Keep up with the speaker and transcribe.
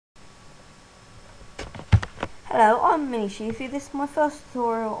Hello, I'm Mini Sheafy. This is my first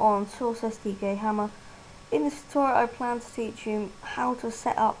tutorial on Source SDK Hammer. In this tutorial I plan to teach you how to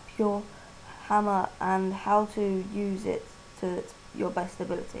set up your hammer and how to use it to your best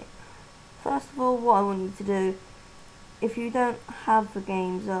ability. First of all, what I want you to do, if you don't have the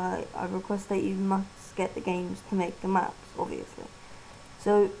games, I request that you must get the games to make the maps, obviously.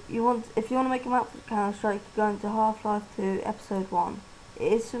 So if you want to make a map for Counter-Strike, you go into Half-Life 2 Episode 1.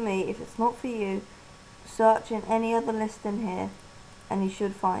 It is for me. If it's not for you, search in any other list in here and you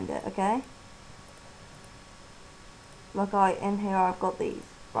should find it, okay? In here I've got these.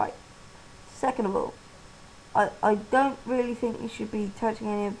 Right. Second of all, I don't really think you should be touching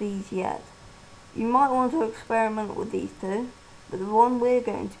any of these yet. You might want to experiment with these two, but the one we're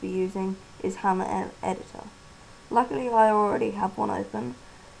going to be using is Hammer Editor. Luckily I already have one open,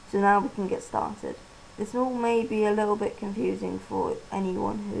 so now we can get started. This all may be a little bit confusing for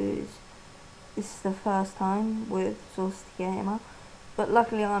anyone this is the first time with Source SDK Hammer, but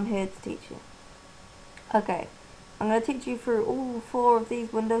luckily I'm here to teach you. Okay, I'm going to teach you through all four of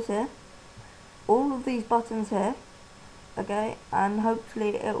these windows here, all of these buttons here, okay, and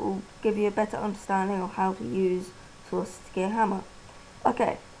hopefully it will give you a better understanding of how to use Source SDK Hammer.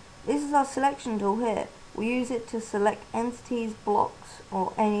 Okay, this is our selection tool here. We use it to select entities, blocks,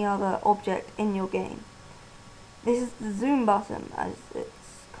 or any other object in your game. This is the zoom button, as it's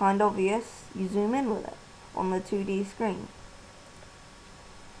kind of obvious. You zoom in with it on the 2D screen.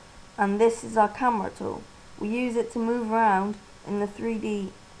 And this is our camera tool. We use it to move around in the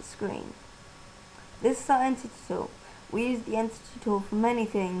 3D screen. This is our entity tool. We use the entity tool for many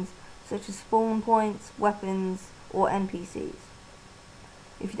things, such as spawn points, weapons, or NPCs.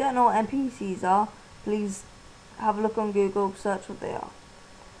 If you don't know what NPCs are, please have a look on Google, search what they are.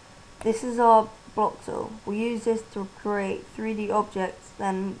 This is our block tool. We use this to create 3D objects,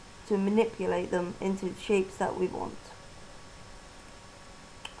 then to manipulate them into shapes that we want.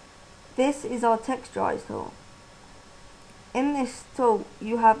 This is our texturize tool. In this tool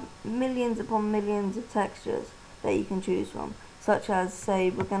you have millions upon millions of textures that you can choose from, such as, say,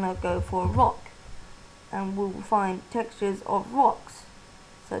 we're gonna go for a rock and we'll find textures of rocks,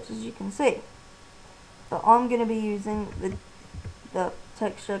 such as you can see. But I'm gonna be using the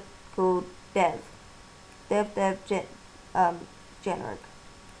texture called generic,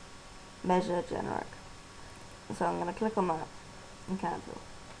 measure generic. So I'm going to click on that and cancel.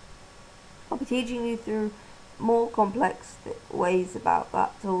 I'll be teaching you through more complex ways about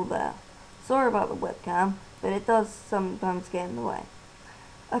that tool there. Sorry about the webcam, but it does sometimes get in the way.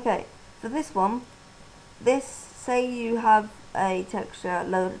 Okay, for this one, say you have a texture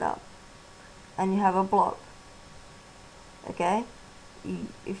loaded up and you have a block. Okay,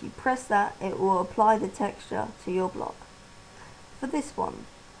 if you press that, it will apply the texture to your block. For this one,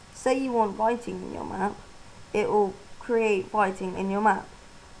 say you want writing in your map, it will create writing in your map,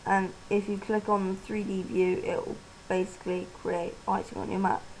 and if you click on the 3D view, it will basically create writing on your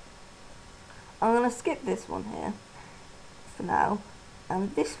map. I'm going to skip this one here for now,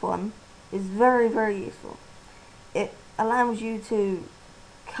 and this one is very, very useful. It allows you to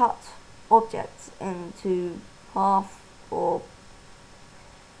cut objects into half or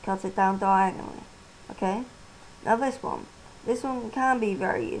cut it down diagonally. Okay, now this one can be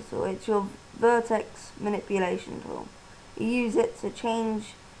very useful. It's your vertex manipulation tool. You use it to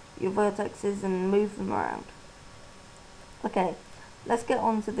change your vertexes and move them around. Okay, let's get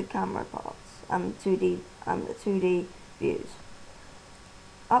on to the camera parts and the 2D views.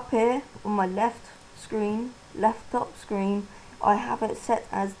 Up here on my left top screen, I have it set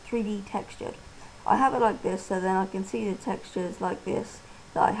as 3D textured. I have it like this so then I can see the textures like this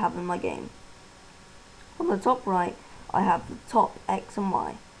that I have in my game. On the top right, I have the top X and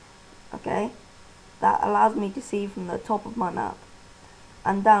Y. Okay, that allows me to see from the top of my map.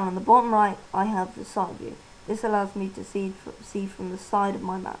 And down on the bottom right, I have the side view. This allows me to see from the side of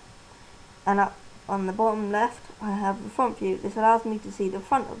my map. And up on the bottom left, I have the front view. This allows me to see the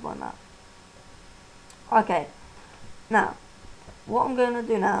front of my map. Okay, now what I'm going to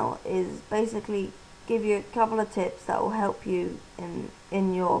do now is basically give you a couple of tips that will help you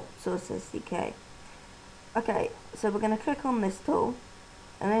in your Source SDK. Okay, so we're going to click on this tool,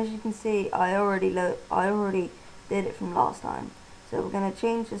 and as you can see, I already did it from last time. So we're going to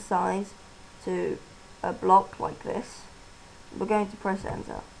change the size to a block like this. We're going to press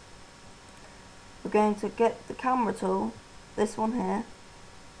enter. We're going to get the camera tool, this one here,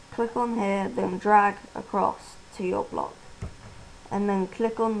 click on here, then drag across to your block. And then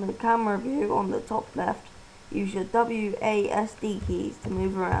click on the camera view on the top left. Use your WASD keys to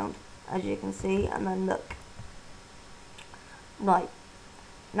move around, as you can see, and then look. Right,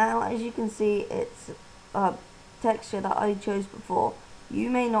 now as you can see, it's texture that I chose before. You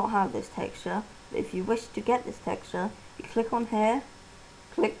may not have this texture, but if you wish to get this texture, you click on here,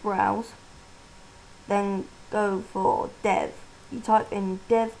 click browse, then go for dev. You type in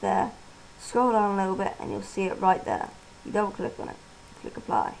dev there, scroll down a little bit and you'll see it right there. You double click on it, click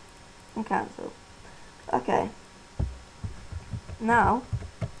apply and cancel. Okay, now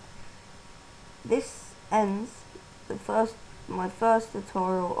this ends my first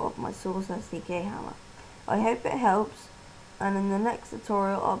tutorial of my Source SDK hammer. I hope it helps, and in the next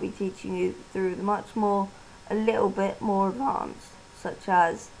tutorial I'll be teaching you through a little bit more advanced, such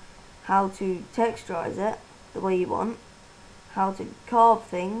as how to texturize it the way you want, how to carve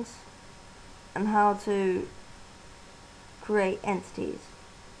things, and how to create entities.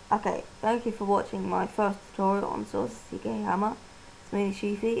 Okay, thank you for watching my first tutorial on Source SDK hammer. It's me,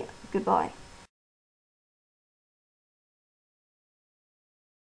 Sheefy. Goodbye.